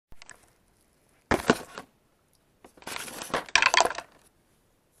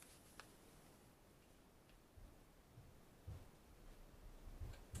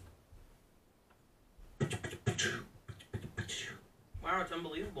Wow, it's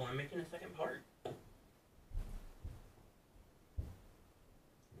unbelievable. I'm making a second part.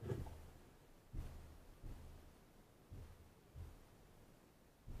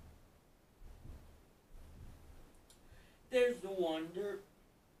 There's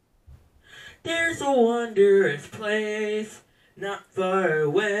a wondrous place not far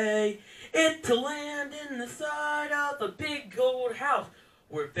away. It's a land in the side of a big old house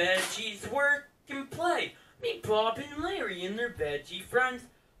where veggies work and play. Meet Bob and Larry and their veggie friends.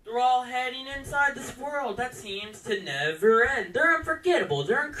 They're all heading inside this world that seems to never end. They're unforgettable.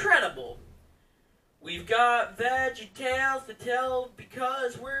 They're incredible. We've got Veggie Tales to tell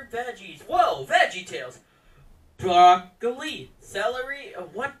because we're veggies. Whoa, Veggie Tales. Broccoli, celery,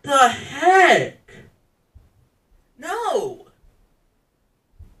 what the heck? No.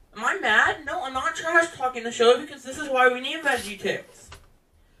 Am I mad? No, I'm not trash talking the show because this is why we need Veggie Tales.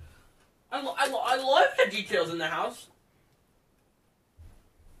 I love Veggie Tales in the house.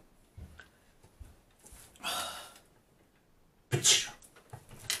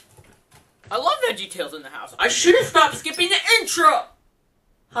 I love Veggie Tales in the house. I should have stopped skipping the intro.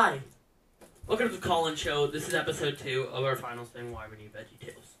 Hi. Welcome to the call-in show. This is episode 2 of our final thing, Why We Need Veggie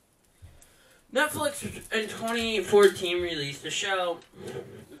Tales. Netflix in 2014 released a show,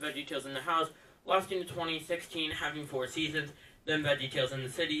 Veggie Tales in the House, lasting to 2016, having 4 seasons. Then Veggie Tales in the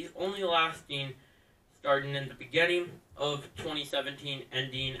City, only lasting, starting in the beginning of 2017,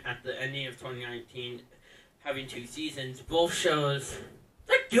 ending at the ending of 2019, having 2 seasons. Both shows,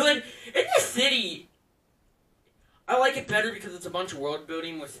 they're good. In the City, I like it better because it's a bunch of world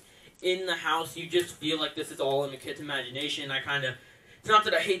building with in the house. You just feel like this is all in the kid's imagination. It's not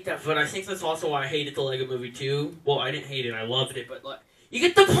that I hate that, but I think that's also why I hated the Lego Movie 2. Well, I didn't hate it, I loved it, but like, you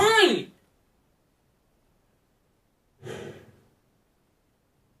get the point!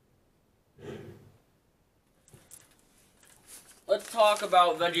 Let's talk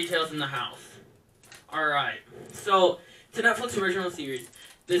about Veggie Tales in the House. Alright, so it's a Netflix original series.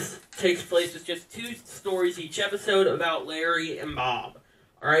 This takes place with just 2 stories each episode about Larry and Bob.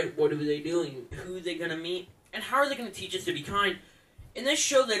 Alright, what are they doing? Who are they going to meet? And how are they going to teach us to be kind? In this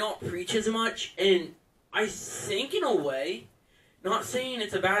show, they don't preach as much, and I think, in a way, not saying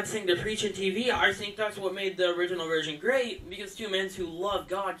it's a bad thing to preach in TV, I think that's what made the original version great, because 2 men who love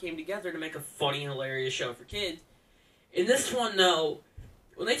God came together to make a funny, hilarious show for kids. In this one, though,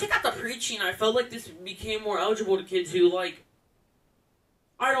 when they take out the preaching, I felt like this became more eligible to kids who, like,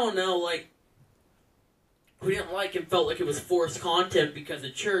 I don't know, like, who didn't like and felt like it was forced content because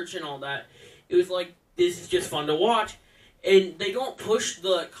of church and all that. It was like, this is just fun to watch. And they don't push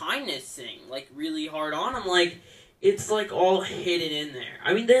the kindness thing, like, really hard on them. Like, it's, like, all hidden in there.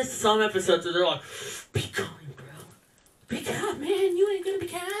 I mean, there's some episodes where they're like, be kind, bro. Be kind, man. You ain't gonna be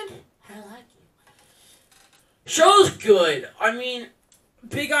kind. I like you. Show's good. I mean,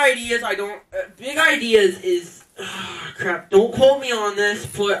 Big Ideas is... crap, don't quote me on this,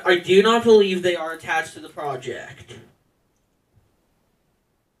 but I do not believe they are attached to the project.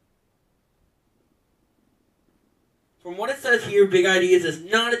 From what it says here, Big Ideas is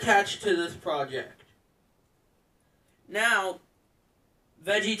not attached to this project. Now,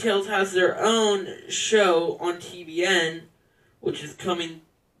 Veggie Tales has their own show on TBN, which is coming,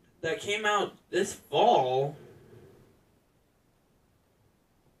 that came out this fall.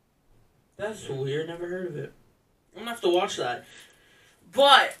 That's weird, never heard of it. I'm gonna have to watch that.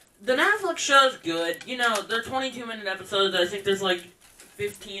 But, the Netflix show's good. You know, they're 22-minute episodes. I think there's like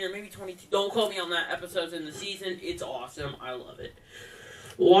 15 or maybe 22. Don't quote me on that, episodes in the season. It's awesome. I love it.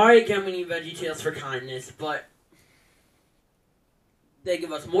 Why, again, we need Veggie Tales for kindness, but they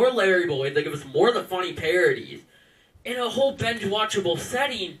give us more Larry Boy. They give us more of the funny parodies in a whole binge-watchable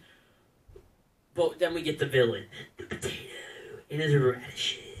setting. But then we get the villain, the potato, and his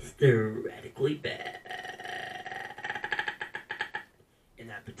radishes. They're radically bad. And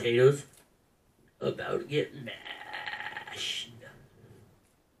that potato's about to get mashed.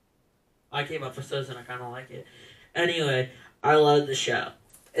 I came up with those and I kind of like it. Anyway, I love the show.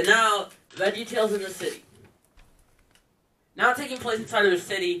 And now, Veggie Tales in the City. Now taking place inside of a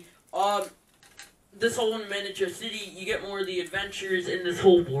city, this whole miniature city, you get more of the adventures in this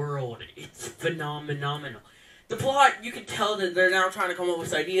whole world. It's phenomenal. The plot, you can tell that they're now trying to come up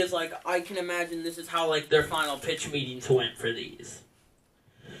with ideas. Like, I can imagine this is how, like, their final pitch meetings went for these.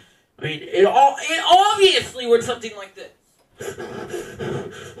 I mean, it obviously went something like this.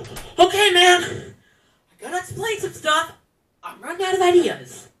 Okay, man. I gotta explain some stuff. I'm running out of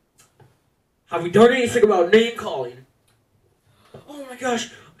ideas. Have we done anything about name calling? Oh my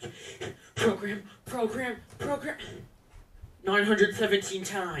gosh. Program. 917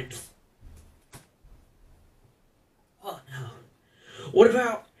 times. Oh no. What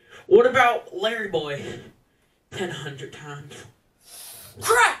about Larry Boy? 100 times.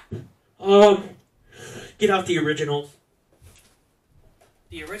 Crap! Get out the originals.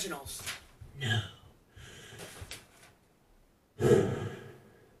 The originals? No.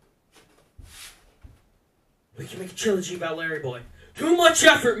 We can make a trilogy about Larry Boy. Too much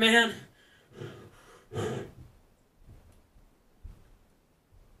effort, man!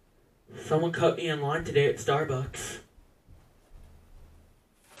 Someone cut me in line today at Starbucks.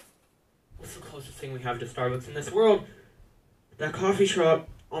 What's the closest thing we have to Starbucks in this world? That coffee shop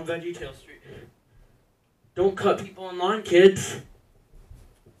on Veggie Tales Street. Don't cut people in line, kids.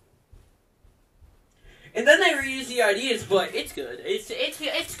 And then they reuse the ideas, but it's good. It's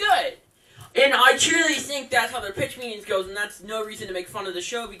good. And I truly think that's how their pitch meetings goes, and that's no reason to make fun of the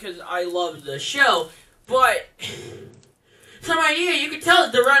show because I love the show. But some idea, you can tell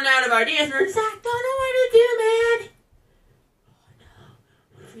that they're running out of ideas, and they're just like, don't know what to do, man. Oh no,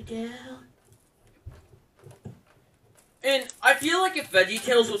 what if we do? And I feel like if Veggie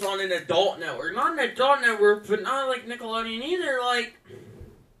Tales was on an adult network, not an adult network, but not like Nickelodeon either, like,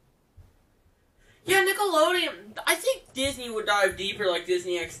 yeah, Nickelodeon, I think Disney would dive deeper like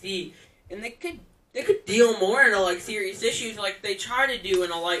Disney XD, and they could deal more into like serious issues like they try to do in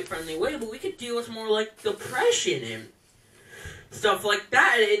a light-friendly way, but we could deal with more like depression and stuff like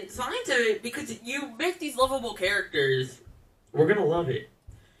that, and science of it, because you make these lovable characters, we're gonna love it.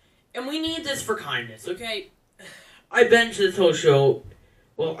 And we need this for kindness, okay? I binged this whole show.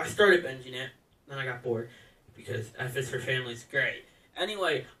 Well, I started binging it, then I got bored, because F is for Family's great.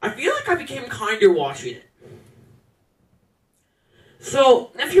 Anyway, I feel like I became kinder watching it.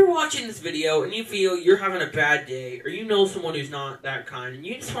 So, if you're watching this video and you feel you're having a bad day, or you know someone who's not that kind, and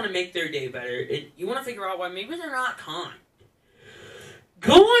you just want to make their day better, and you want to figure out why maybe they're not kind,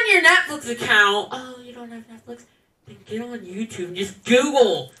 go on your Netflix account. Oh, you don't have Netflix? Then get on YouTube and just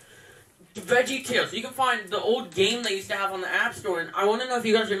Google Veggie Tales. You can find the old game they used to have on the App Store, and I want to know if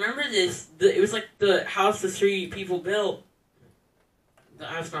you guys remember this. It was like the house the three people built. The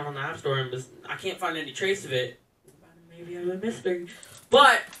app's not on the App Store, and I can't find any trace of it. Maybe I'm a mystery.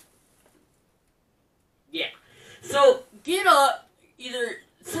 But, yeah. So, get up, either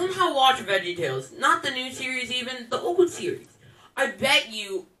somehow watch Veggie Tales. Not the new series even, the old series. I bet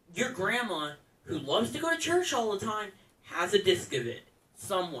you, your grandma, who loves to go to church all the time, has a disc of it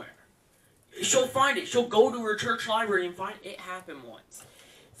somewhere. She'll find it. She'll go to her church library and find it happened once.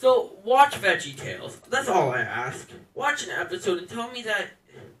 So, watch Veggie Tales. That's all I ask. Watch an episode and tell me that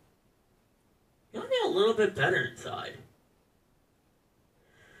you'll be a little bit better inside.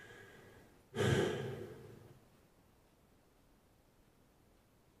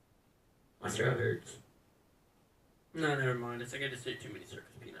 My throat hurts. No, never mind. It's like I just ate too many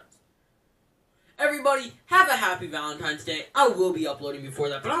circus peanuts. Everybody, have a happy Valentine's Day. I will be uploading before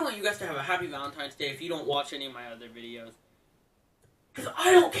that, but I want you guys to have a happy Valentine's Day if you don't watch any of my other videos. Because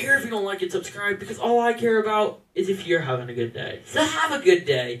I don't care if you don't like and subscribe, because all I care about is if you're having a good day. So have a good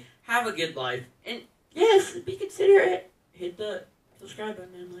day. Have a good life. And yes, be considerate. Hit the subscribe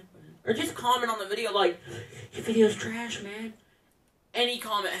button and like button. Or just comment on the video like, your video's trash, man. Any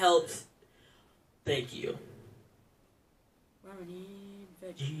comment helps. Thank you. We need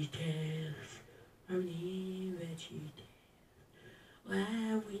Veggie Tales. We need Veggie Tales.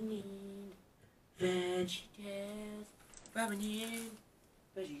 Well, we need Veggie Tales. Well, we need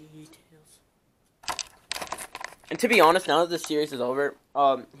Veggie Tales. And to be honest, now that this series is over,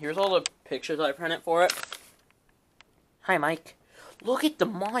 here's all the pictures I printed for it. Hi, Mike. Look at the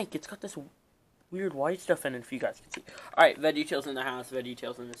mic. It's got this weird white stuff in it, if you guys can see. Alright, Veggie Tales in the house, Veggie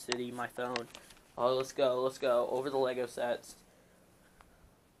Tales in the city, my phone. Oh, let's go. Over the Lego sets.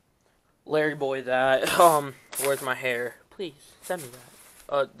 Larry Boy that. Where's my hair? Please, send me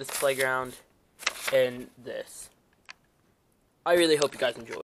that. This playground, and this. I really hope you guys enjoy.